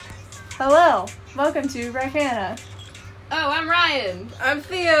Hello, welcome to Wreck Hannah. Oh, I'm Ryan. I'm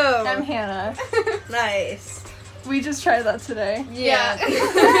Theo. I'm Hannah. Nice. We just tried that today. Yeah.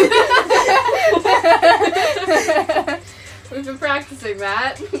 We've been practicing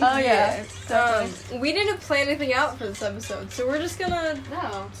that. Oh yeah. Definitely. We didn't plan anything out for this episode, so we're just gonna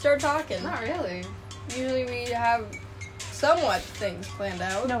No, start talking. not really. Usually we have somewhat things planned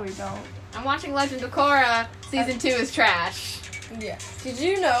out. No, we don't. I'm watching Legend of Korra. Season 2 is trash. Yeah. Did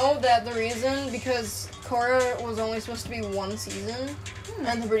you know that the reason, because Korra was only supposed to be one season,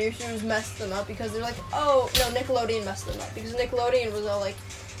 and the producers messed them up because they're like, oh, no, Nickelodeon messed them up. Because Nickelodeon was all like,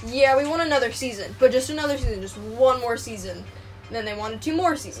 yeah, we want another season, but just another season, just one more season. And then they wanted 2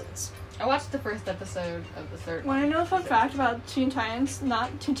 more seasons. I watched the first episode of the third. Want to know a fun fact about Teen Titans?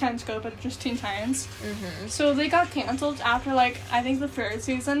 Not Teen Titans Go, but just Teen Titans. Mm-hmm. So they got canceled after, I think the 3rd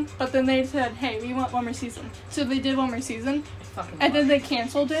season, but then they said, hey, we want one more season. So they did one more season, and then they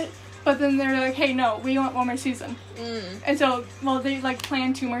canceled it, but then they were like, hey, no, we want one more season. And so, they,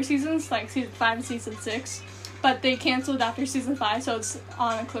 planned 2 more seasons, like season 5 and season 6, but they canceled after season 5, so it's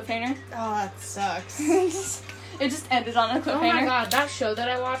on a cliffhanger. Oh, that sucks. It just ended on a cliffhanger. Oh my god, that show that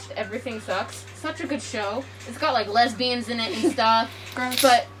I watched, Everything Sucks, such a good show. It's got lesbians in it and stuff, Gross.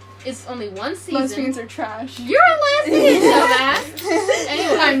 but it's only one season. Lesbians are trash. You're a lesbian, dumbass.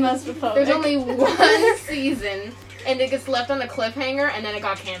 Anyway, I'm lesbophobic. there's only one season, and it gets left on a cliffhanger, and then it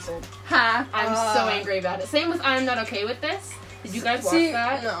got canceled. Ha. I'm so angry about it. Same with I'm Not Okay With This. Did you guys watch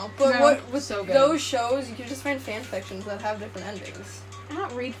that? No, but No. what with So good. those shows, you can just find fan fictions that have different endings. I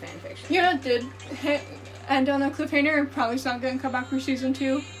don't read fanfiction. You know, it did end on a cliffhanger. Probably it's not going to come back for season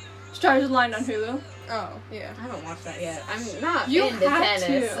 2. Stars Aligned on Hulu. Oh, yeah. I haven't watched that yet. I'm not You into have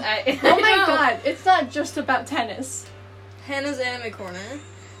tennis. to. Oh my god, it's not just about tennis. Hannah's Anime Corner.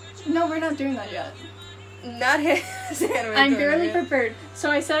 No, we're not doing that yet. Not Hannah's Anime I'm Corner. barely prepared. So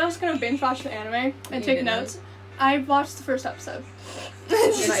I said I was going to binge watch the anime and You take didn't. notes. I watched the first episode.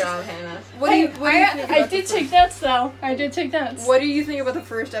 Good job, Hannah. What do you think I about did the take notes though. I did take notes. What do you think about the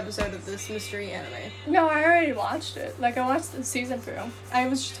first episode of this mystery anime? No, I already watched it. I watched the season through. I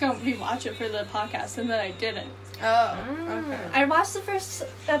was just going to rewatch it for the podcast and then I didn't. Oh, Mm. okay. I watched the first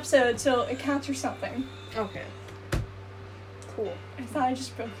episode, so it counts for something. Okay. Cool. I thought I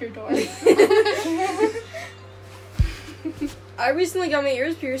just broke your door. I recently got my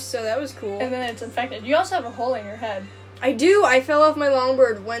ears pierced, so that was cool. And then it's infected. You also have a hole in your head. I do. I fell off my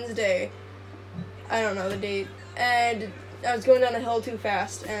longboard Wednesday. I don't know the date. And I was going down a hill too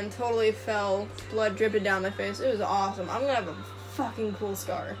fast and totally fell. Blood dripping down my face. It was awesome. I'm gonna have a fucking cool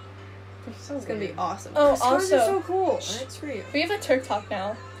scar. It's gonna be awesome. Oh, Scars also- are so cool. It's for you. We have a TikTok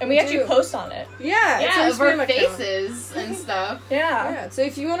now, and we We actually do. post on it. Yeah. it's Yeah, an of our Instagram account. faces and stuff. Yeah. Yeah. So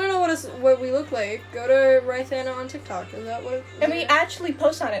if you want to know what we look like, go to Rythana on TikTok. Is that what? And we actually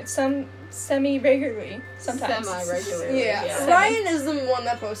post on it some semi-regularly sometimes. Semi-regularly. Yeah. Yeah. Ryan is the one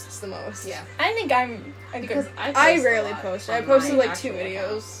that posts the most. Yeah. I think I'm a Because good... I I post a rarely lot post. on I posted my like 2 actual account.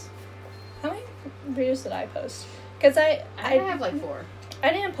 videos. How many videos did I post? Because I have 4. I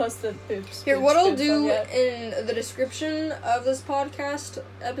didn't post the boobs. Here, boobs, what I'll boobs one do yet. in the description of this podcast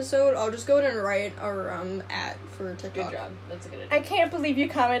episode, I'll just go ahead and write our at for TikTok. Good job. That's a good idea. I can't believe you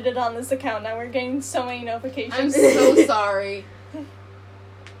commented on this account. Now we're getting so many I'm notifications. so sorry.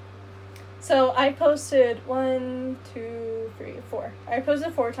 So I posted 1, 2, 3, 4. I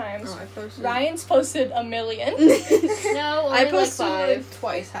posted 4 times. Oh, I posted. Ryan's posted a million. No, only I posted like 5. like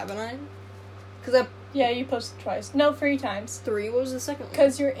twice, haven't I? Because Yeah, you posted twice. No, 3 times. 3. What was the second one?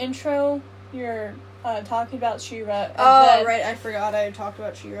 Because your intro, you're talking about She-Ra. And Oh, then right. I forgot I talked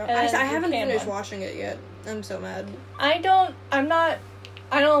about She-Ra. And I then haven't the can finished one. watching it yet. I'm so mad. I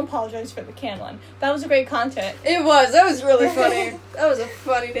don't apologize for the can one. That was great content. It was. That was really funny. That was a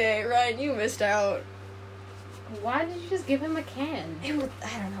funny day. Ryan, you missed out. Why did you just give him a can? It was,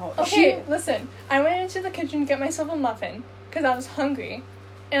 I don't know. Okay, listen. I went into the kitchen to get myself a muffin because I was hungry.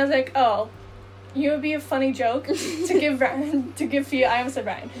 And I was like, oh, you would be a funny joke to give Ryan, to give Fia, I almost said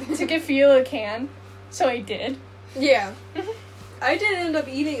Ryan, to give Fia a can. So I did. Yeah. I did end up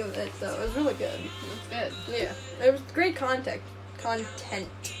eating it, though. It was really good. That's good. Yeah. It was great content.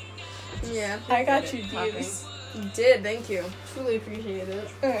 Yeah. I got Good you at talking. views. You did. Thank you. Truly appreciate it.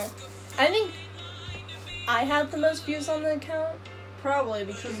 I think I have the most views on the account. Probably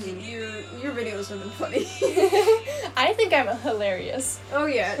because your videos have been funny. I think I'm hilarious. Oh,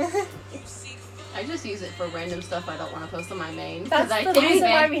 yeah. I just use it for random stuff I don't want to post on my main. That's I the take reason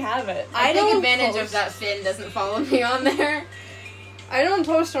why advan- we have it. I I take don't advantage post. of that Finn doesn't follow me on there. I don't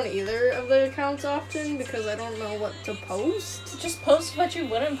post on either of the accounts often because I don't know what to post. Just post what you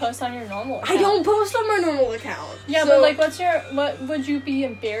wouldn't post on your normal account. I don't post on my normal account. Yeah, so- but like, what would you be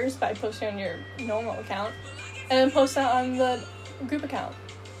embarrassed by posting on your normal account, and then post that on the group account?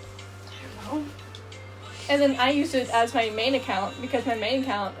 I don't know. And then I use it as my main account because my main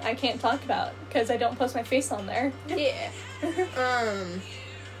account I can't talk about because I don't post my face on there. Yeah.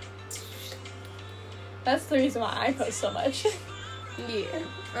 That's the reason why I post so much. Yeah.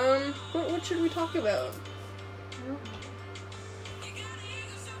 What should we talk about?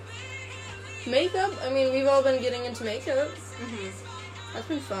 Makeup? I mean, we've all been getting into makeup. That's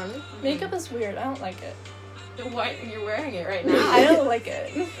been fun. Makeup is weird. I don't like it. Why you're wearing it right now? I don't like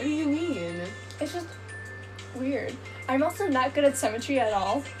it. What do you mean? It's just weird. I'm also not good at symmetry at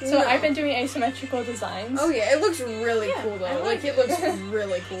all. So No. I've been doing asymmetrical designs. Oh yeah, it looks really Yeah, cool I though. like It looks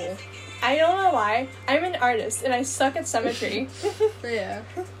really cool. I don't know why. I'm an artist and I suck at symmetry. Yeah.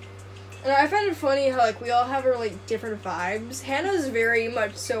 And I find it funny how like we all have our like different vibes. Hannah's very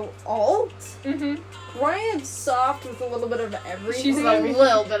much so alt. Ryan's soft with a little bit of everything. She's A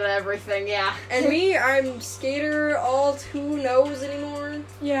little bit of everything, yeah. And me, I'm skater alt. Who knows anymore?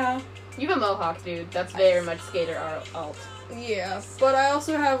 Yeah. You have a mohawk, dude. That's very much skater alt. Yeah, but I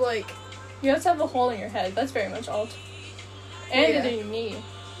also have like You also have a hole in your head. That's very much alt. And Yeah. in your knee.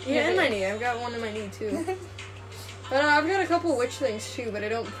 yeah, in my knee. I've got one in my knee too. But I've got a couple witch things too, but I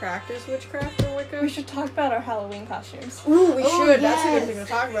don't practice witchcraft or Wicca. We should talk about our Halloween costumes. Ooh, we Oh, should. That's a yes. good thing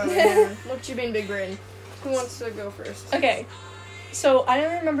to talk about right now. Look at you being big brain. Who wants to go first? Okay. So I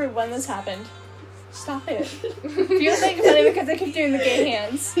don't remember when this happened. Stop it. Feel like funny because I keep doing the gay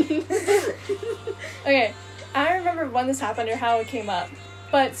hands. Okay. I don't remember when this happened or how it came up.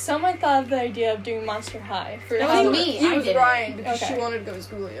 But someone thought of the idea of doing Monster High for That was Halloween. me. It I was did it. Ryan because Okay. she wanted to go to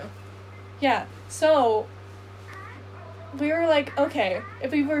Schoolia. Yeah. So we were like, okay,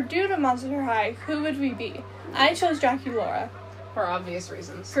 if we were due to Monster High, who would we be? I chose Draculaura For obvious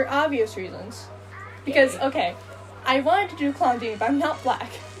reasons. for obvious reasons. Because, Yay. okay, I wanted to do Claudine, but I'm not black.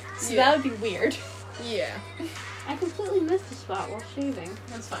 So Yeah. that would be weird. Yeah. I completely missed the spot while shaving.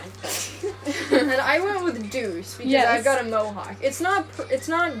 That's fine. And I went with Deuce because Yes. I've got a mohawk. It's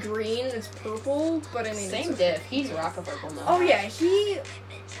not green, it's purple, but I mean Same it's diff. He's rock a purple mohawk. Oh yeah, it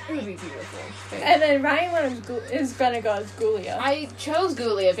would be beautiful. And then Ryan is gonna go as Ghoulia. I chose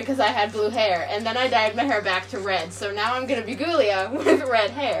Ghoulia because I had blue hair, and then I dyed my hair back to red, so now I'm gonna be Ghoulia with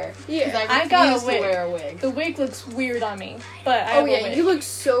red hair. Yeah. Because I I got a refuse to wig. wear a wig. The wig looks weird on me, but I Oh have a yeah, wig. you look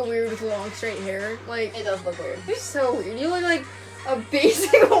so weird with long straight hair. Like It does look weird. so weird. You look like a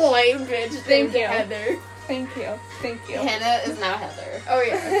basic white bitch named Thank you. Heather. Thank you. Thank you. Hannah is now Heather. Oh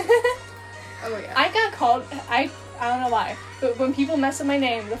yeah. Oh yeah. I got called, I don't know why, but when people mess up my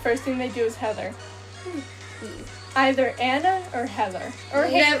name, the first thing they do is Heather. Either Anna or Heather. Or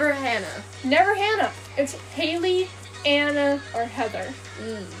Never Hannah. Never Hannah. It's Haley, Anna, or Heather.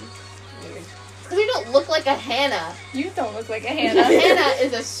 Mm. Weird. Because you don't look like a Hannah. You don't look like a Hannah Hannah.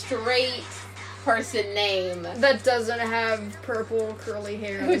 is a straight person name. That doesn't have purple curly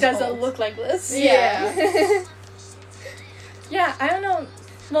hair. Who is doesn't bald. look like this. Yeah. Yeah, I don't know.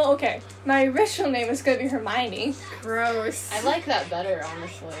 Well, okay. My original name is gonna be Hermione. Gross. I like that better,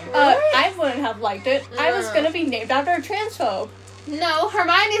 honestly. I wouldn't have liked it. I was No. gonna be named after a transphobe. No,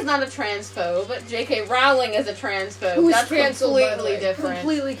 Hermione's not a transphobe. J.K. Rowling is a transphobe. Who's That's canceled, by the completely way. different.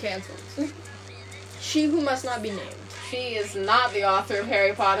 Completely canceled. She who must not be named. She is not the author of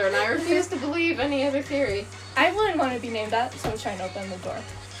Harry Potter, and I refuse to believe any other theory. I wouldn't want to be named that, so I was trying to open the door.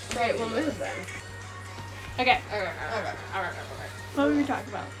 Right, well, move then. Okay, Alright. what were we talking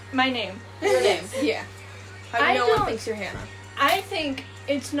about? My name. Your name. Yeah. I no one don't- thinks you're Hannah. I think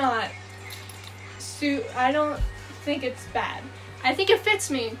it's not. I don't think it's bad. I think it fits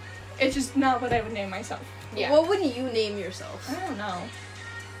me. It's just not what I would name myself. Yeah. What would you name yourself? I don't know.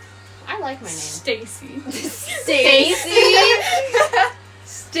 I like my name. Stacy. Stacy.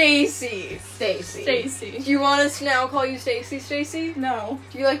 Stacy. Stacy. Do you want us to now call you Stacy? Stacy? No.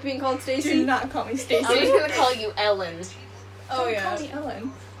 Do you like being called Stacy? Do not call me Stacy. I'm just gonna call you Ellen. Oh Don't yeah. Call me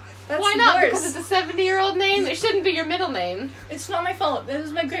Ellen. That's Why not? worse. Because it's a 70-year-old name. It shouldn't be your middle name. It's not my fault. This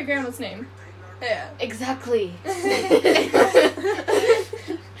is my great grandma's name. Yeah. Exactly.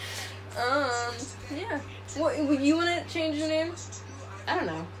 Yeah. What, you want to change your name? I don't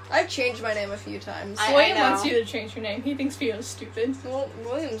know. I've changed my name a few times. William know. wants you to change your name. He thinks Theo's stupid. Well,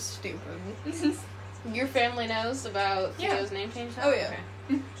 William's stupid. Your family knows about Yeah. Theo's name change? Oh, yeah.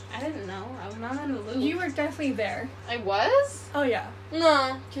 Okay. I didn't know. I was not in the loop. You were definitely there. I was? Oh yeah.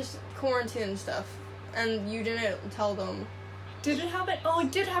 No, just quarantine stuff. And you didn't tell them. Did it happen? Oh,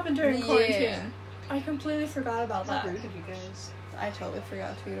 it did happen during Yeah. quarantine. I completely forgot about How that. rude of you guys. I totally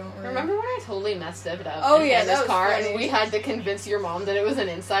forgot too. Don't worry. Remember when I totally messed it up? Oh, in yeah, Hannah's that was car, funny. and we had to convince your mom that it was an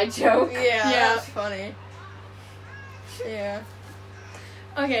inside joke. Yeah, Yeah. that was funny. Yeah.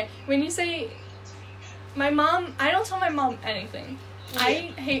 Okay, when you say my mom, I don't tell my mom anything.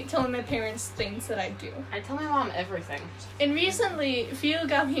 I hate telling my parents things that I do. I tell my mom everything. And recently, Theo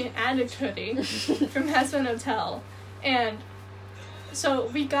got me an Addict hoodie from Husband Hotel, and so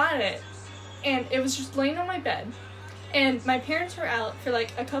we got it, and it was just laying on my bed, and my parents were out for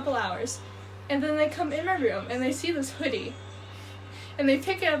like a couple hours, and then they come in my room and they see this hoodie, and they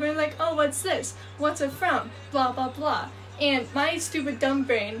pick it up and they're like, oh, what's this? What's it from? Blah, blah, blah. And my stupid dumb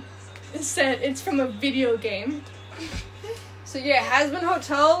brain said it's from a video game. So yeah, Has Been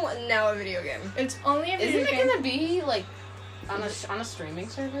Hotel, and now a video game. It's only a video Isn't it game. gonna be like on a streaming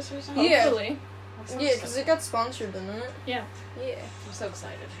service or something? Yeah. Hopefully. That sounds Yeah, so because it got sponsored, didn't it? Yeah. Yeah. I'm so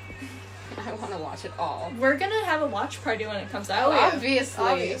excited. I want to watch it all. We're gonna have a watch party when it comes out. Oh, yeah. Obviously.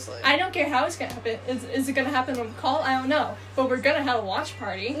 Obviously. I don't care how it's gonna happen. Is it gonna happen on call? I don't know. But we're gonna have a watch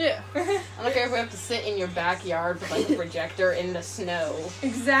party. Yeah. I don't care if we have to sit in your backyard with like a projector in the snow.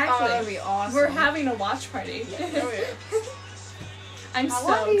 Exactly. Oh, that'd be awesome. We're having a watch party. Yeah. Oh yeah. I'm How so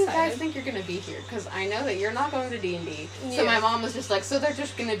long do you excited. guys think you're gonna be here? Because I know that you're not going to D&D. Yeah. So my mom was just like, so they're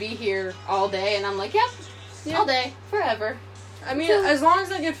just gonna be here all day, and I'm like, yep, Yeah. all day, forever. I mean, as long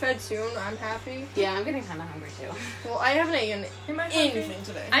as I get fed soon, I'm happy. Yeah, I'm getting kind of hungry too. Well, I haven't eaten Am I hungry? anything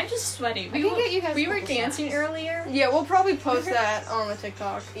today. I'm just sweaty. I can get you guys we were couple dancing snacks. earlier. Yeah, we'll probably post that on the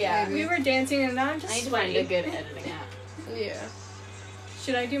TikTok. Yeah. maybe. We were dancing and now I'm I just need to find a sweaty. good editing app. Yeah.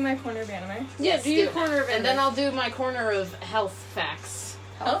 Should I do my corner of anime? Yeah, Yes, do your it. corner of And then anime. I'll do my corner of health facts.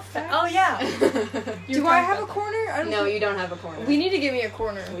 Oh yeah. Do I have a corner? I don't No, think- you don't have a corner. We need to give me a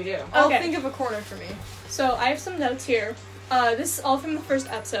corner. We do. I'll Okay. think of a corner for me. So I have some notes here. This is all from the first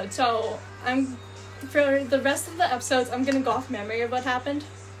episode. So I'm for the rest of the episodes I'm gonna go off memory of what happened.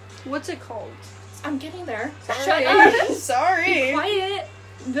 What's it called? I'm getting there. Sorry. Shut up. Be Sorry. quiet.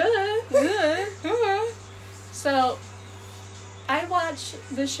 Duh. So, I watch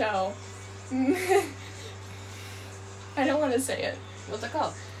the show. I don't want to say it. What's it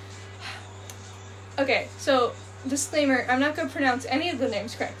called? Okay, so, disclaimer, I'm not going to pronounce any of the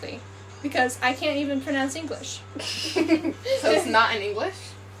names correctly. Because I can't even pronounce English. So it's not in English?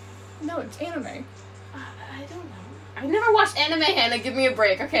 No, it's anime. I don't know. I've never watched anime, Hannah. Give me a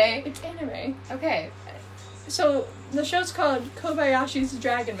break, okay? It's anime. Okay. So, the show's called Kobayashi's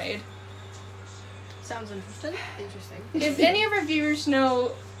Dragon Maid. Sounds interesting. Interesting. If any of our viewers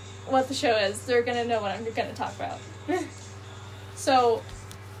know what the show is, they're gonna know what I'm gonna talk about. So,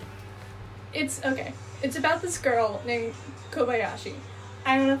 it's okay. It's about this girl named Kobayashi.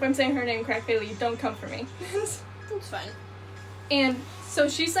 I don't know if I'm saying her name correctly. Don't come for me. It's fine. And so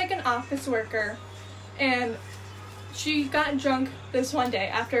she's like an office worker, and she got drunk this one day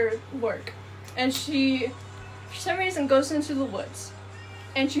after work, and she, for some reason, goes into the woods,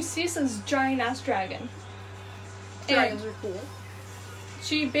 and she sees this giant ass dragon. Dragons are cool.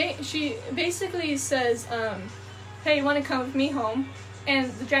 She basically says, "Hey, you want to come with me home?"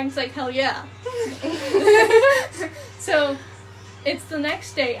 And the dragon's like, "Hell yeah!" So, it's the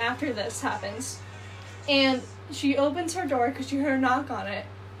next day after this happens, and she opens her door because she heard a knock on it,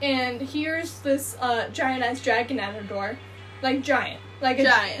 and hears this giant-ass dragon at her door, like giant, like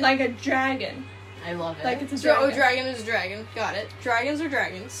a dragon, I love it. like it's a dragon. Oh, dragon is a dragon. Got it. Dragons are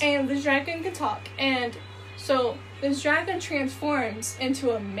dragons. And the dragon can talk, and so this dragon transforms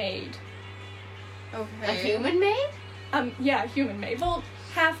into a maid. Okay. a human maid? Yeah, human maid. Well,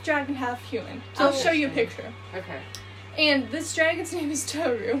 half dragon, half human. Oh, I'll show you a interesting. picture. Okay. And this dragon's name is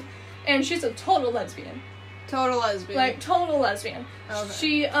Toru, and she's a total lesbian. Total lesbian. Like, total lesbian. Okay.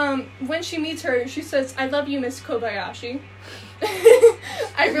 She, when she meets her, she says, "I love you, Miss Kobayashi."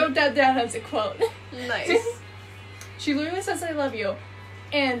 I wrote that down as a quote. Nice. She literally says, "I love you."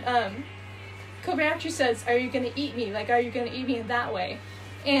 And, Kobayashi says, "Are you gonna eat me? Like, are you gonna eat me in that way?"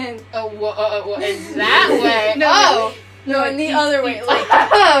 And, Oh, in that way? No, Oh! No, in the other way. Like,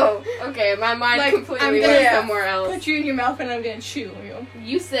 Oh! Okay, my mind Like, completely I'm went gonna somewhere else. put you in your mouth and I'm gonna chew you.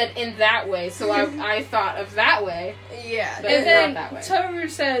 You said in that way, so I thought of that way. yeah. But- And not then that way. Toru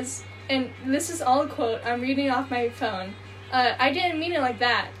says, and this is all a quote, I'm reading off my phone, "I didn't mean it like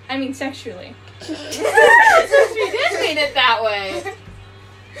that. I mean sexually." She did mean it that way.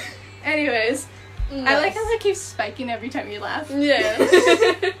 Anyways, Nice. I like how that keeps spiking every time you laugh. Yeah.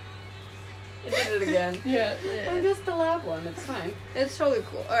 It did it again. Yeah. I'm just a loud one, it's fine. It's totally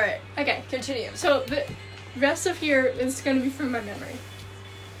cool. Alright, Okay, continue. so the rest of here is going to be from my memory.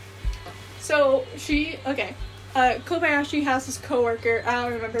 So, Kobayashi has this coworker. I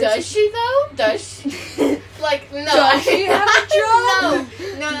don't remember. Does she though? Does she? Like, no. Does she have a job?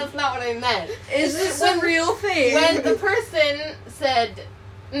 No, that's not what I meant. Is this a real thing? When the person said,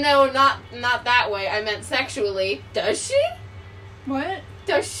 no, not that way, I meant sexually, does she? What?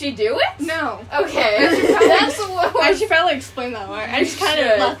 Does she do it? No. Okay. That's what I should probably explain that more. I just kind of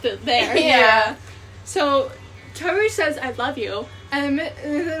should. left it there. Yeah. So, Toru says, I love you. And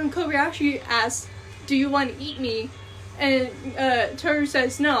then Kobayashi asks, do you want to eat me? And Toru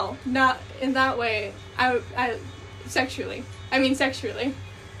says, no, not in that way. Sexually. I mean, sexually.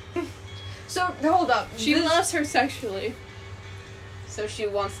 So, hold up. She loves her sexually. So she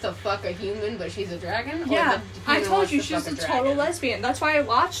wants to fuck a human, but she's a dragon? Or Yeah. the I human told wants you to she's fuck a dragon? total lesbian. That's why I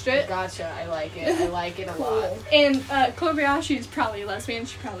watched it. Gotcha. I like it. I like it a lot. And Kobayashi is probably a lesbian.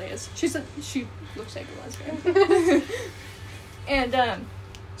 She probably is. She looks like a lesbian. And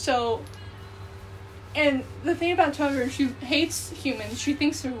and the thing about Toru, she hates humans. She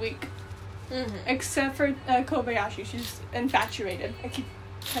thinks they're weak. Mm-hmm. Except for Kobayashi, she's infatuated. I keep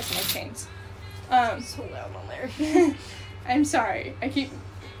touching my chains. So loud on there. I'm sorry. I keep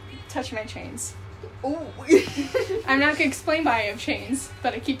touching my chains. Ooh. I'm not gonna explain why I have chains,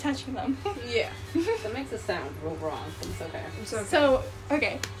 but I keep touching them. Yeah. That makes it sound real wrong, but it's okay. It's okay. So,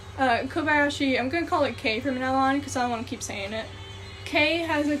 okay. Kobayashi, I'm gonna call it Kei from now on because I don't want to keep saying it. Kei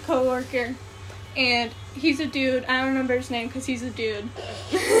has a coworker, and he's a dude. I don't remember his name because he's a dude.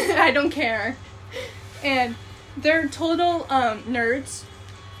 I don't care. And they're total nerds.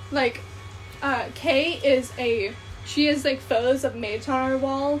 Like, Kei she has like photos of maids on her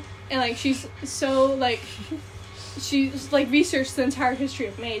wall, and like she's so like she's like researched the entire history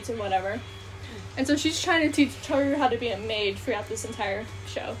of maids and whatever. And so she's trying to teach Toru how to be a maid throughout this entire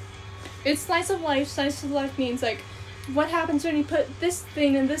show. It's slice of life. Slice of life means like what happens when you put this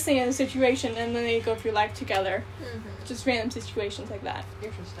thing and this thing in a situation, and then they go through life together. Mm-hmm. Just random situations like that.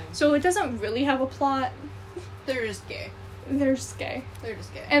 Interesting. So it doesn't really have a plot. They're just gay. They're just gay. They're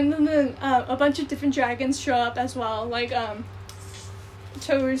just gay. And then a bunch of different dragons show up as well. Like,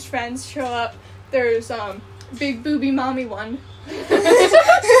 Toru's friends show up. There's, Big Booby Mommy one. Is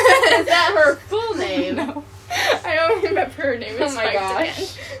that her full name? No. I don't remember her name. It's Oh my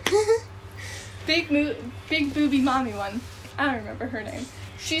gosh. Big Booby Mommy one. I don't remember her name.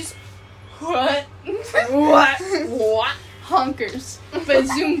 She's... What? What? What? Honkers.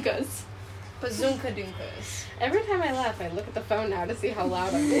 Bazookas. Bazunka Dunkas. Every time I laugh, I look at the phone now to see how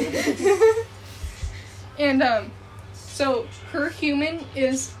loud I'm being. And, so her human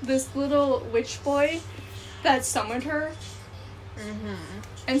is this little witch boy that summoned her. Mm-hmm.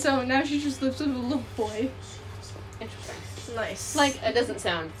 And so now she just lives with a little boy. Interesting. Nice. Like, It doesn't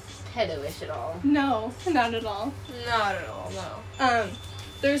sound pedo-ish at all. no, not at all. Not at all, no.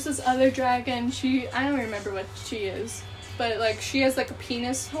 There's this other dragon. I don't remember what she is. But, like, she has, like, a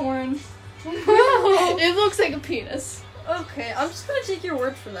penis horn. It looks like a penis. Okay, I'm just gonna take your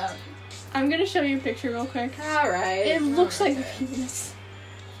word for that. I'm gonna show you a picture real quick. Alright. It looks like a Okay. penis.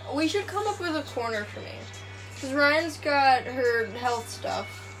 We should come up with a corner for me. Because Ryan's got her health stuff.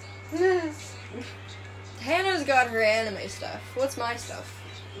 Hannah's got her anime stuff. What's my stuff?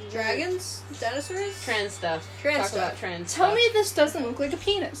 Dragons? Dinosaurs? Trans stuff. Trans Talk stuff. about trans Tell stuff. me this doesn't look like a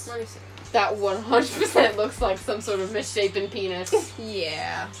penis. Let me see. That 100% looks like some sort of misshapen penis.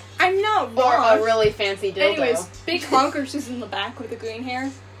 Yeah. I'm not Or wrong. a really fancy dildo. Anyways, Big Honkers is in the back with the green hair.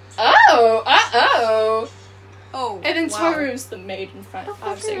 Oh! Uh-oh! Oh. And then wow. Toru's the maid in front, A fucker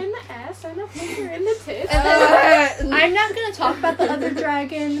obviously. in the ass and a fucker in the tits. And then, I'm not gonna talk about the other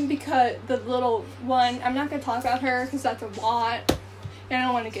dragon because the little one. I'm not gonna talk about her because that's a lot. And I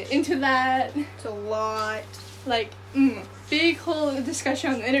don't want to get into that. it's a lot. Like, big whole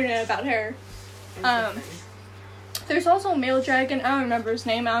discussion on the internet about her. There's also a male dragon. I don't remember his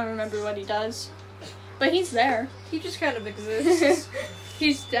name. I don't remember what he does, but he's there. He just kind of exists.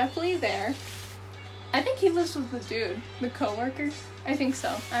 He's definitely there. I think he lives with the dude, the coworker. I think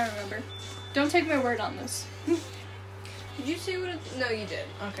so. I don't remember. Don't take my word on this. Did you see what it... No, you did.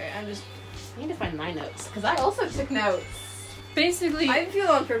 Okay, I'm just... I need to find my notes, because I also took notes. Basically, I feel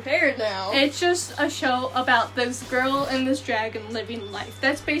unprepared now. it's just a show about this girl and this dragon living life.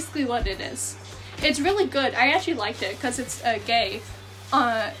 That's basically what it is. It's really good. I actually liked it because it's gay.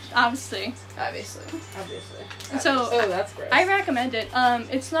 Obviously. Obviously. So, Oh, that's gross. I recommend it.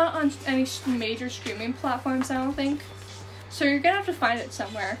 It's not on any major streaming platforms, I don't think. So you're gonna have to find it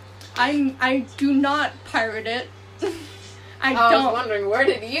somewhere. I do not pirate it. I was don't. wondering, where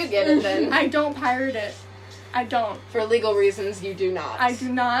did you get it then? I don't pirate it. I don't. For legal reasons, you do not. I do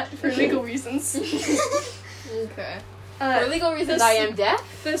not, for legal reasons. Okay. For legal reasons, this- I am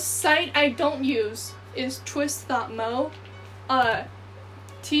deaf. The site I don't use is twist.mo.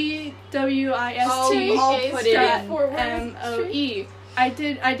 TWIST I'll put it in. MOE. I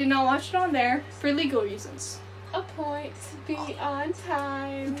did not watch it on there for legal reasons. A point to be on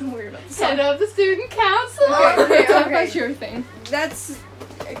time. Don't worry about this. Head of the student council. Okay. Talk about your thing. That's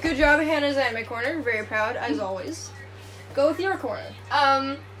good job, Hannah's anime corner. Very proud, as always. Go with your corner.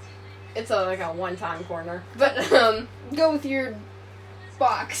 It's like a one-time corner, but Go with your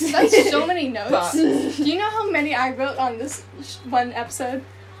box. That's so many notes. But- Do you know how many I wrote on this one episode?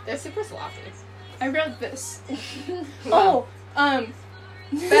 they're super sloppy. I wrote this. Wow. Back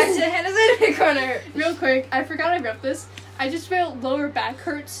to Hannah's anime corner. Real quick, I forgot I wrote this. I just wrote lower back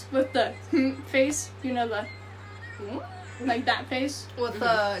hurts with the face. You know the like that face. With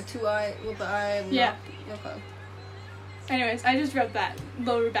the with the eye. And Yeah. Okay. Anyways, I just wrote that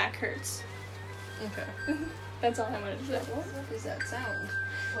lower back hurts. Okay. That's all I wanted to say. What does that sound?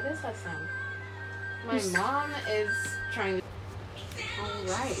 What is that sound? My mom is trying to...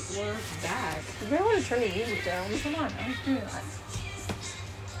 Alright, we're back. You might want to turn the music down. Come on, I was doing that.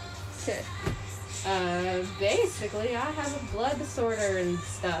 Okay. Basically, I have a blood disorder and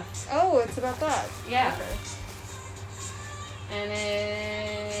stuff. Oh, it's about that. Yeah. Okay. And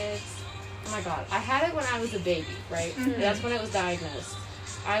it's... Oh my god, I had it when I was a baby, right? Mhm. That's when it was diagnosed.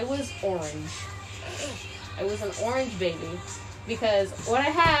 I was orange. I was an orange baby. Because what I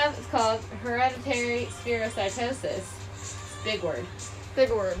have is called hereditary spherocytosis. Big word.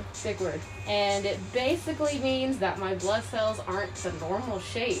 Big word. Big word. And it basically means that my blood cells aren't the normal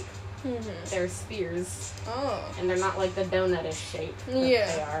shape. Mm-hmm. They're spheres. Oh. And they're not like the donut-ish shape that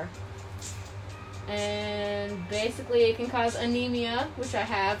Yeah. they are. And basically it can cause anemia, which I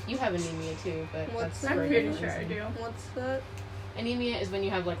have. You have anemia too, but What's that's I'm for a pretty different sure I reason. do. What's that? Anemia is when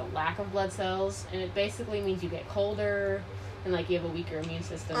you have like a lack of blood cells, and it basically means you get colder and like you have a weaker immune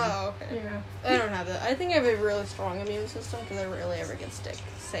system. Oh, okay. Yeah. I don't have that. I think I have a really strong immune system because I rarely ever get sick.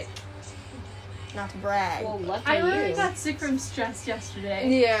 Not to brag. Well, lucky I literally you. got sick from stress yesterday.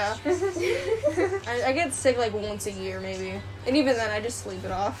 Yeah. I get sick like once a year maybe. And even then I just sleep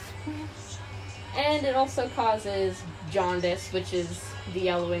it off. And it also causes jaundice, which is the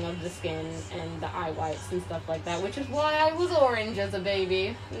yellowing of the skin and the eye whites and stuff like that, which is why I was orange as a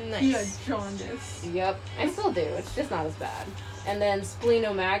baby. Nice. You had jaundice. Yep, I still do. It's just not as bad. And then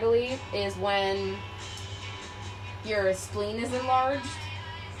splenomegaly is when your spleen is enlarged.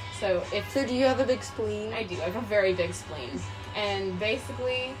 So So do you have a big spleen? I do. I have a very big spleen. And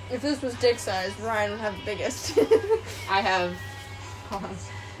basically, If this was dick size, Ryan would have the biggest. I have... Hold on.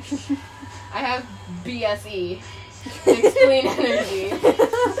 I have BSE. Big spleen energy.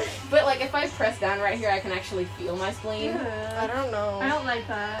 But, like, if I press down right here, I can actually feel my spleen. I don't know. I don't like I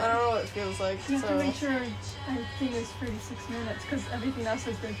that. don't know what it feels like. You have to So make sure I think it's 36 minutes because everything else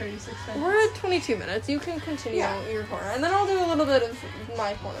has been 36 minutes. we're at 22 minutes. You can continue Yeah. your corner, and then I'll do a little bit of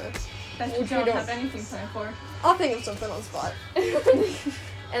my corner. that you which we don't don't- have anything planned for. I'll think of something on the spot.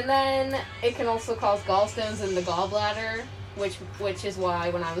 And then it can also cause gallstones in the gallbladder, which is why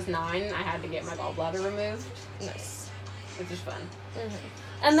when I was 9, I had to get my gallbladder removed, Nice. which is fun. Mm-hmm.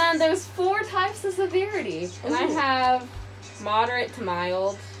 And then there's 4 types of severity. And I Ooh. have moderate to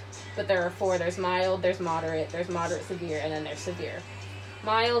mild, but there are 4. There's mild, there's moderate severe, and then there's severe.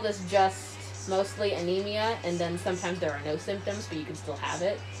 Mild is just mostly anemia, and then sometimes there are no symptoms, but you can still have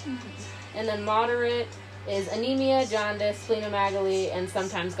it. And then moderate is anemia, jaundice, splenomegaly, and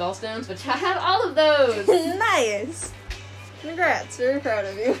sometimes gallstones, which I have all of those. Nice. Congrats. Very proud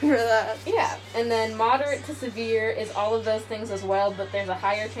of you for that. Yeah, and then moderate to severe is all of those things as well, but there's a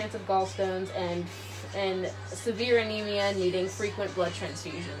higher chance of gallstones and severe anemia needing frequent blood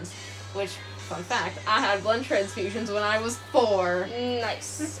transfusions, which, fun fact, I had blood transfusions when I was 4.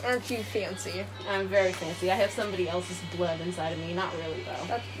 Nice. Aren't you fancy? I'm very fancy. I have somebody else's blood inside of me. Not really, though.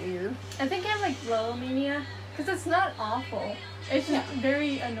 That's weird. I think I have like low anemia because it's not awful. It's just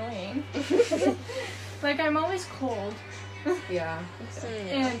very annoying. Like I'm always cold, Yeah.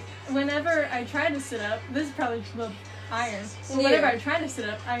 and whenever I try to sit up, this is probably the iron. But Yeah. whenever I try to sit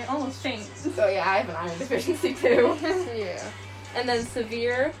up, I almost faint. So yeah, I have an iron deficiency too. Yeah. And then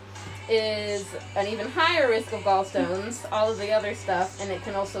severe is an even higher risk of gallstones, all of the other stuff, and it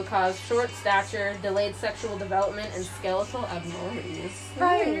can also cause short stature, delayed sexual development, and skeletal abnormalities.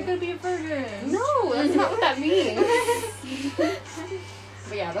 Ryan, you're gonna be a virgin. No, that's not what that means.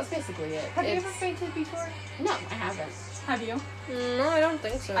 But yeah, that's basically it. Have you ever fainted before? No, I haven't. Have you? No, I don't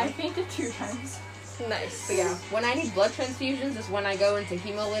think so. I fainted 2 times. Nice. But yeah, when I need blood transfusions is when I go into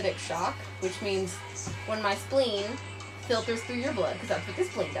hemolytic shock, which means when my spleen filters through your blood, because that's what the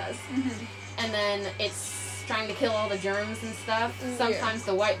spleen does. And then it trying to kill all the germs and stuff, sometimes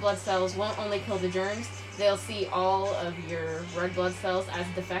the white blood cells won't only kill the germs, they'll see all of your red blood cells as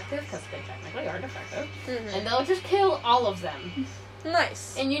defective, because they technically are defective, and they'll just kill all of them.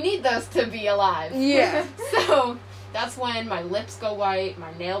 Nice. And you need those to be alive. Yeah. So, that's when my lips go white,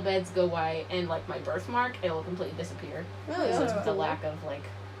 my nail beds go white, and, like, my birthmark, it will completely disappear. Really? So it's the lack of, like,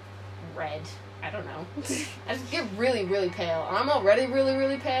 red. I don't know. I just get really, really pale. I'm already really,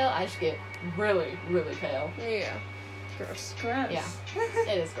 really pale. I just get really, really pale. Yeah. Gross. Gross. Yeah.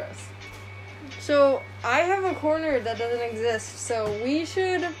 It is gross. So, I have a corner that doesn't exist, so we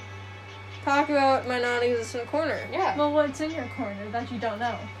should talk about my non-existent corner. Yeah. Well, what's in your corner that you don't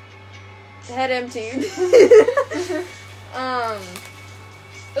know? Head empty.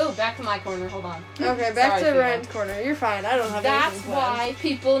 Ooh, back to my corner. Hold on. Okay, back Sorry, to Fiona. Ryan's corner. You're fine. I don't have That's anything planned. why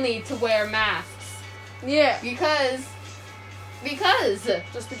people need to wear masks. Yeah. Because.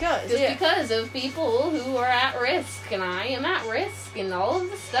 Just because. Just Yeah. because of people who are at risk. And I am at risk and all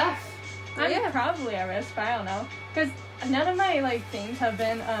of the stuff. I'm probably at risk, but I don't know. Because none of my, like, things have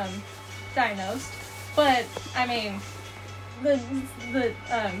been, diagnosed. But, I mean, the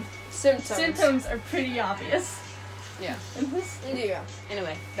symptoms are pretty obvious. Yeah. Yeah.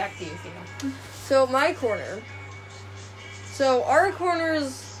 Anyway, back to you, Fiona. So, my corner. So, our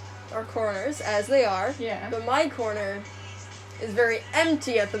corners are corners, as they are. Yeah. But my corner is very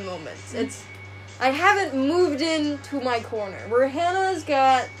empty at the moment. I haven't moved into my corner. Where Hannah's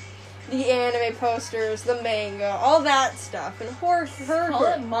got the anime posters, the manga, all that stuff. And her Call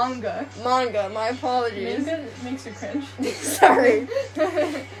it manga. manga, my apologies. Manga makes you cringe. Sorry.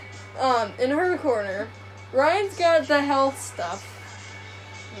 In her corner, Ryan's got the health stuff.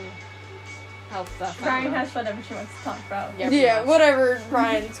 Health stuff. Ryan has whatever she wants to talk about. Yeah, pretty Yeah, much. whatever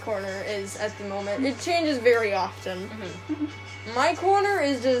Ryan's corner is at the moment. It changes very often. My corner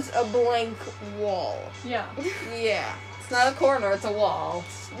is just a blank wall. Yeah. Yeah. It's not a corner, it's a wall.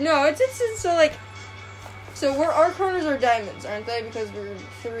 No, it's so like. So our corners are diamonds, aren't they? Because we're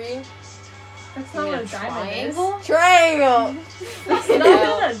 3. That's not You what mean a diamond is. triangle? Triangle. That's not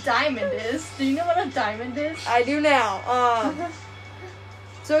what a diamond is. Do you know what a diamond is? I do now.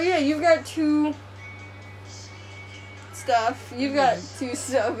 So yeah, you've got 2 stuff. You've got 2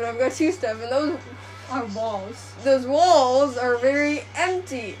 stuff, and I've got 2 stuff, and Our walls. those walls are very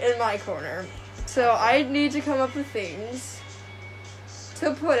empty in my corner. So I need to come up with things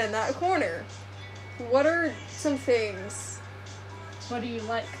to put in that corner. What are some things? What do you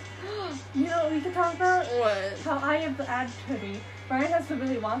like? You know what we could talk about? What? How I have the ad hoodie. Ryan has the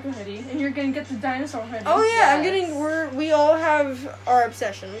Willy Wonka hoodie, and you're gonna get the dinosaur hoodie. Oh yeah, I'm Yes. getting. We all have our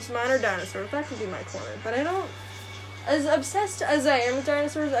obsessions. Mine are dinosaurs. That could be my corner, but I don't. As obsessed as I am with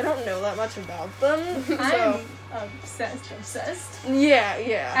dinosaurs, I don't know that much about them. So I'm obsessed.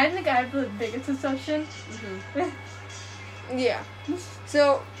 yeah. I think I have the biggest obsession. Yeah.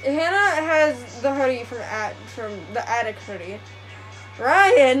 So Hannah has the hoodie from the attic hoodie.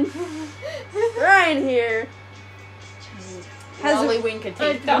 Ryan here has Wally a Winka Like,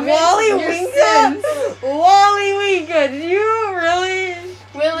 TikTok. Wally Your Winka. sins. Wally Winka. Did you really?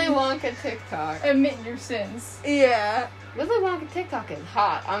 Willy Wonka TikTok. Admit your sins. Yeah. Willy Wonka TikTok is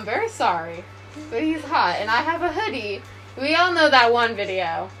hot. I'm very sorry, but he's hot, and I have a hoodie. We all know that one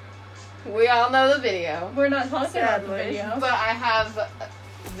video. We all know the video. We're not talking about the Sadly. video. But I have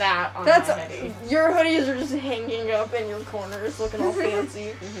that on That's my hoodie. your hoodies are just hanging up in your corners, looking all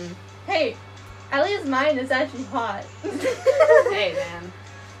fancy. Hey, at least mine is actually hot. Hey, man.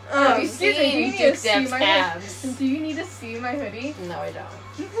 Um, Have you Excuse me, do you seen need to Duke see Deb's my abs? Do you need to see my hoodie? No, I don't.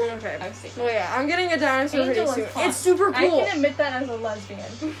 Okay. I've seen Well, yeah, I'm getting a dinosaur Angel hoodie is soon. hot. It's super I cool. can admit that as a lesbian.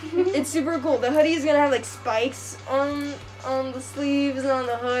 It's super cool. The hoodie's gonna have like spikes on the sleeves and on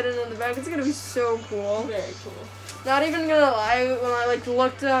the hood and on the back. It's gonna be so cool. Very cool. Not even gonna lie, when I like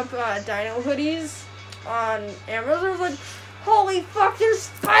looked up dino hoodies on Amazon, I was like, holy fuck, there's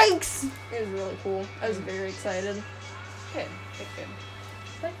spikes! It was really cool. I was very excited. Good. Good.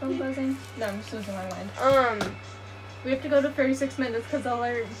 Is my phone buzzing? No, I'm just losing my mind. We have to go to 36 minutes because all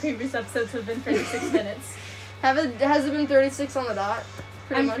our previous episodes have been 36 minutes. Has it been 36 on the dot?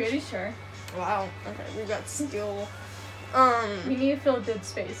 I'm much? pretty sure. Wow. Okay, we've got skill. We need to fill dead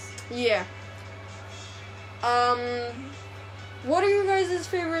space. Yeah. What are you guys'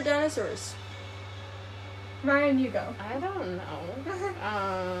 favorite dinosaurs? Ryan, you go. I don't know.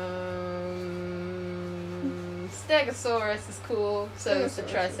 Stegosaurus is cool. So is the Stegosaurus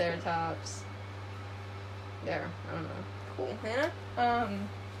is Triceratops. There. I don't know. Cool. Hannah?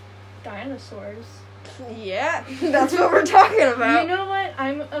 Dinosaurs. Yeah, that's what we're talking about. You know what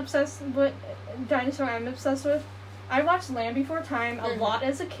I'm obsessed with? Dinosaur I'm obsessed with? I watched Land Before Time a lot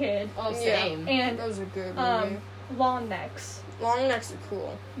as a kid. Oh, same. And That was a good movie. Long Necks. Long Necks are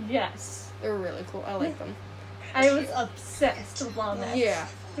cool. Yes. They're really cool. I like them. I was obsessed with Long Necks. Yeah.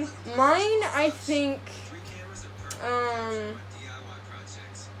 Mine, I think,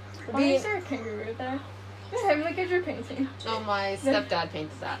 Why is there a kangaroo there? Look at your painting. Oh, my stepdad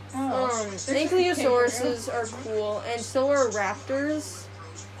painted that. Ankylosauruses are cool, and so are raptors.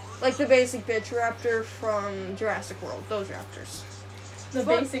 Like the basic bitch raptor from Jurassic World. Those raptors. The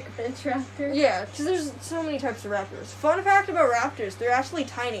basic bitch raptor? Yeah, because there's so many types of raptors. Fun fact about raptors, they're actually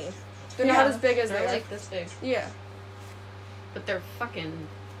tiny. They're not as big as They're they like this big. Yeah. But they're fucking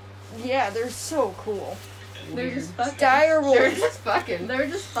Yeah, they're so cool. They're weird. just fucking. Dire They're wolves. just fucking. They're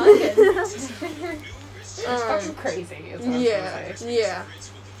just fucking. It's fucking crazy. Is what I was gonna say. Yeah.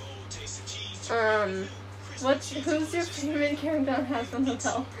 Who's your favorite character on Hazbin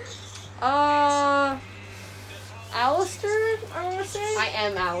Hotel? Alistair, I want to say? I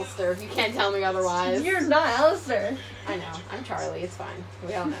am Alistair. You can't tell me otherwise. You're not Alistair. I know. I'm Charlie. It's fine.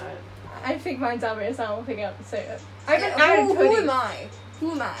 We all know it. I think mine's obvious. I don't think I have to say it. Who am I?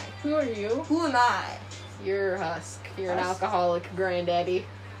 Who am I? Who are you? Who am I? You're Husk. You're an Husk. alcoholic granddaddy.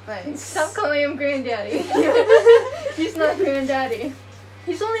 Thanks. Stop calling him granddaddy. He's not granddaddy.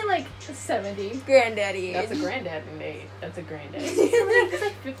 He's only like 70. Granddaddy. That's a granddaddy, Nate. That's a granddaddy. He's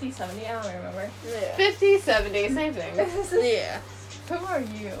like 50, 70. I don't remember. Yeah. 50, 70, same thing. Yeah. Who are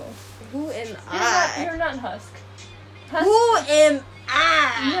you? Who am You're I? You're not Husk. Husk. Who am You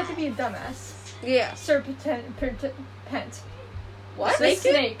I? have to be a dumbass. Yeah. Pent. What? The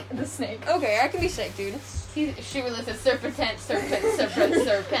snake. The snake. Okay, I can be sick, dude. She was a serpent.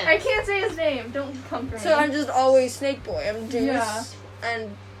 I can't say his name. Don't come for me. So I'm just always Snake Boy. I'm Deuce. Yeah.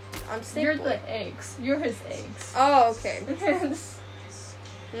 And I'm Snake You're Boy. the eggs. You're his eggs. Oh, okay.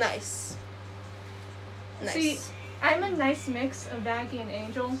 Nice. Nice. See, I'm a nice mix of Baggy and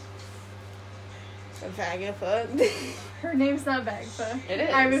Angel. Vagatha. Her name's not Vagatha. It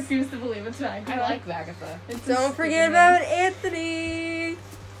is. I refuse to believe it's Vagatha. I like Vagatha. It's a Don't stupid forget name. about Anthony.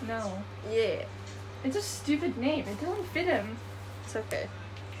 No. Yeah. It's a stupid name. It doesn't fit him. It's okay.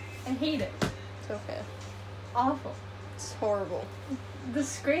 I hate it. It's okay. Awful. It's horrible.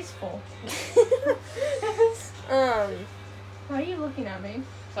 Disgraceful. Why are you looking at me?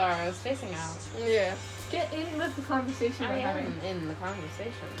 Sorry, I was spacing out. Yeah. Get in with the conversation I we're am having. in the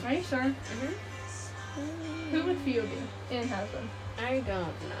conversation. Are you sure? Mm-hmm. Who would Theo be in Hazbin? I don't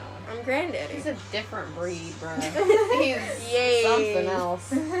know. I'm Granddaddy. He's a different breed, bro. He's Yay. something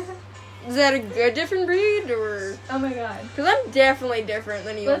else. Is that a good different breed or? Oh my god. Because I'm definitely different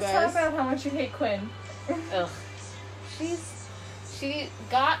than you Let's guys. talk about how much you hate Quinn. Ugh. She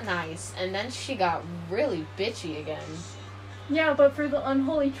got nice, and then she got really bitchy again. Yeah, but for the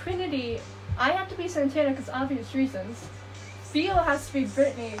unholy trinity, I have to be Santana because obvious reasons. Theo has to be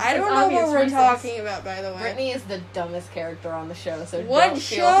Brittany. I don't 'cause know obvious what we're reasons. talking about, by the way. Brittany is the dumbest character on the show, so What don't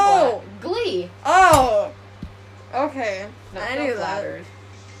feel show? Glee. Oh. Okay. Not I feel knew that. flattered.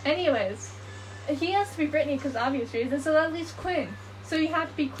 Anyways, he has to be Brittany because obvious reasons, so that leaves Quinn. So you have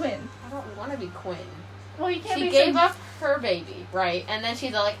to be Quinn. I don't want to be Quinn. Well, you can't She be gave up her baby, right? And then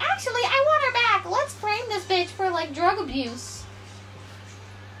she's all like, actually, I want her back. Let's frame this bitch for, like, drug abuse.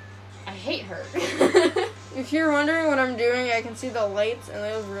 I hate her. If you're wondering what I'm doing, I can see the lights, and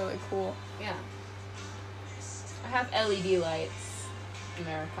it was really cool. Yeah. I have LED lights. And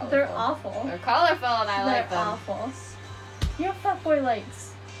they're colorful. They're awful. They're colorful, and I like They're them. awful. You have fuckboy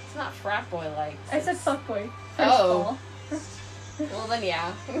lights. It's not frat boy lights. I said It's- fuckboy. Oh. Well, then,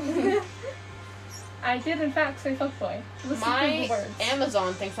 yeah. I did in fact say fuckboy. Listen to My the words.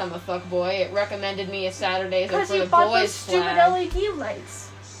 Amazon thinks I'm a fuckboy. It recommended me a Saturdays are Because for you the bought those boys stupid flag. LED lights.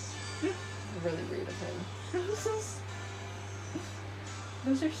 Really rude of him.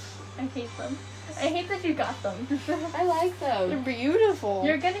 Those are. I hate them. I hate that you got them. I like They're them. beautiful.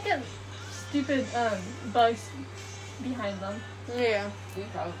 You're gonna get stupid bugs behind them. Yeah. You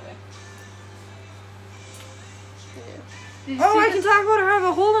probably. Did you Oh, see I the- can talk about how I have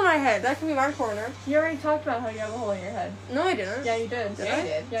a hole in my head. That can be my corner. You already talked about how you have a hole in your head. No, I didn't. Yeah, you did. Yeah, you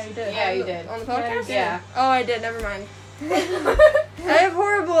did. Yeah, you did. Yeah, you did. On the Yeah, you podcast? did. Yeah. Oh, I did. Never mind. I have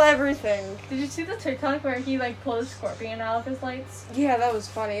horrible everything. Did you see the TikTok where he like pulled a scorpion out of his lights? Yeah, that was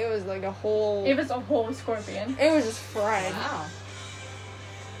funny. It was like a whole. It was a whole scorpion. It was just fried. Wow.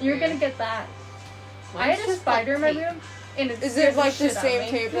 You're Yeah. gonna get that. I Mine's had a just, spider in my tape. room, and it Is scared it like the shit out of same me.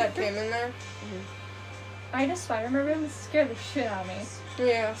 tape that came in there? I had a spider in my room, it scared the shit out of me.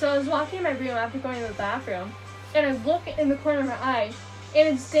 Yeah. So I was walking in my room after going to the bathroom, and I look in the corner of my eye, and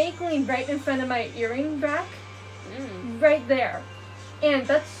it's dangling right in front of my earring rack, Mm. right there. and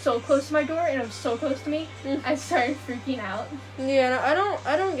that's so close to my door, and it was so close to me, I started freaking out. Yeah, no,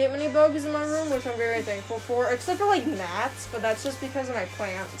 I don't get many bugs in my room, which I'm very thankful for, except for like gnats, but that's just because of my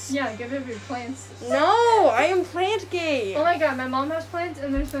plants. Yeah, give it your plants. No, I am plant gay. Oh my god, my mom has plants,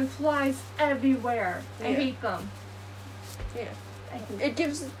 and there's been flies everywhere. I Yeah. hate them. Yeah. I hate It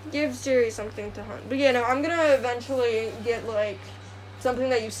gives Jerry something to hunt. But yeah, no, I'm gonna eventually get like something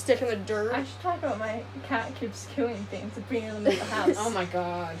that you stick in the dirt. I should talk about my cat keeps killing things and bringing them in the house. Oh my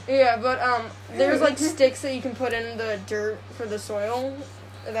god. Yeah, but there's like sticks that you can put in the dirt for the soil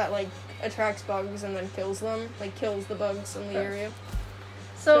that like attracts bugs and then kills them, like kills the bugs in the area.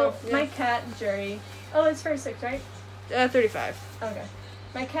 So, yeah. my cat, Jerry, it's first 6, right? 35. Okay.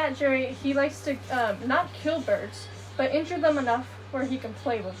 My cat, Jerry, he likes to, not kill birds, but injure them enough where he can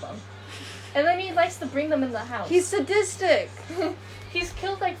play with them. And then he likes to bring them in the house. He's sadistic. He's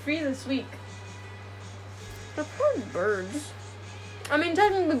killed like 3 this week. The poor birds. I mean,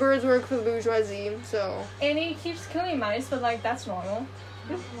 technically birds work for the bourgeoisie, so. And he keeps killing mice, but like, that's normal.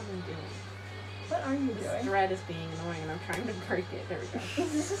 What am I doing? What are you This doing? thread is being annoying and I'm trying to break it. There we go.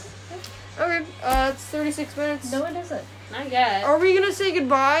 Okay, it's 36 minutes. No, it isn't. Not yet. Are we gonna say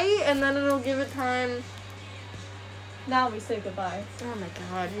goodbye and then it'll give it time? Now we say goodbye. Oh my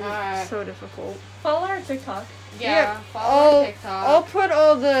god, you're Alright. so difficult. Follow our TikTok. Yeah. Follow our TikTok. I'll put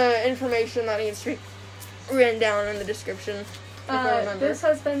all the information that needs to be written down in the description. If I remember. This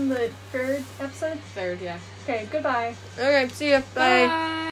has been the 3rd episode. 3rd, yeah. Okay, goodbye. Okay, see ya. Bye. Bye.